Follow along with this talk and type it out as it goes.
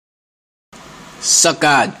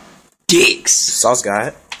SauceGod dicks.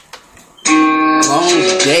 SauceGod.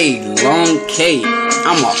 Long day, long K.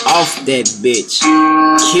 I'ma off that bitch.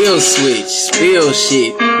 Kill switch, spill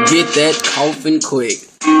shit. Get that coffin quick.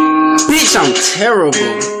 Bitch, I'm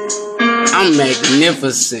terrible. I'm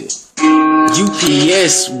magnificent.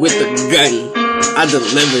 UPS with a gun. I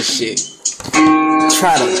deliver shit.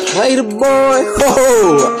 Try to play the boy?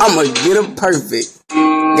 Oh, I'ma get him perfect.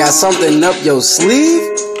 Got something up your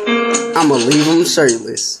sleeve? I'ma leave him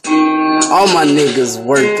shirtless. All my niggas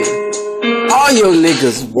working. All your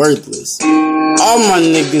niggas worthless. All my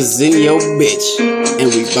niggas in your bitch.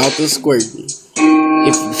 And we bout to squirt me.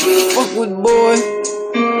 If you fuck with boy,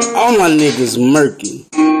 all my niggas murky.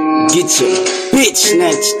 Get your bitch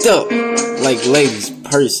snatched up like ladies'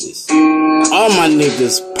 purses. All my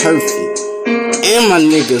niggas perfect. And my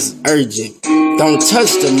niggas urgent. Don't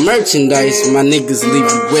touch the merchandise, my niggas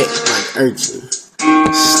leave you wet like urchin.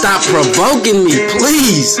 Stop provoking me,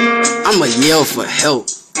 please. I'ma yell for help.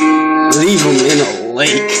 Leave him in a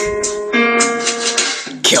lake.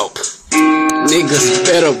 Kelp. Niggas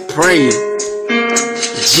better pray.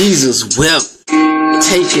 Jesus wept.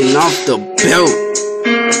 Taking off the belt.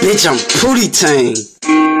 Bitch, I'm pretty tame.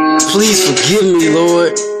 Please forgive me,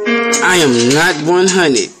 Lord. I am not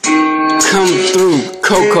 100. Come through,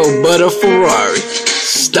 Cocoa Butter Ferrari.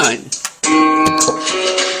 Stunt.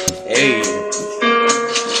 Hey.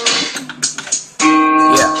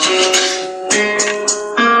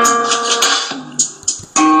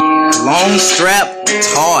 Long strap,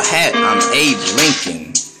 tall hat, I'm Abe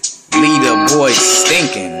Lincoln. Leader boy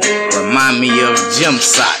stinking, remind me of gym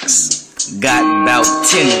socks. Got about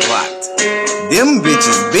 10 blocked, them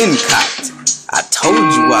bitches been cocked. I told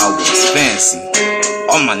you I was fancy,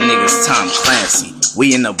 all my niggas Tom Clancy.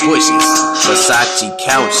 We in the bushes, Versace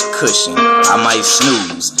couch cushion, I might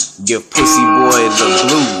snooze. Give pussy boy the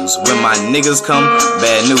blues, when my niggas come,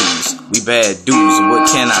 bad news. We bad dudes, what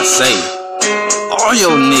can I say? All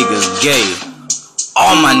your niggas gay.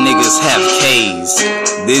 All my niggas have K's.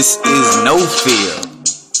 This is no fear.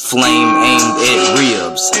 Flame aimed at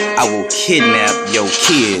ribs. I will kidnap your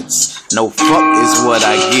kids. No fuck is what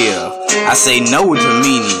I give. I say no to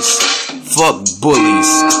meanies. Fuck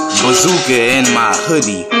bullies. Bazooka in my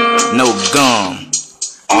hoodie. No gum.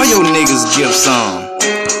 All your niggas give some.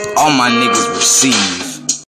 All my niggas receive.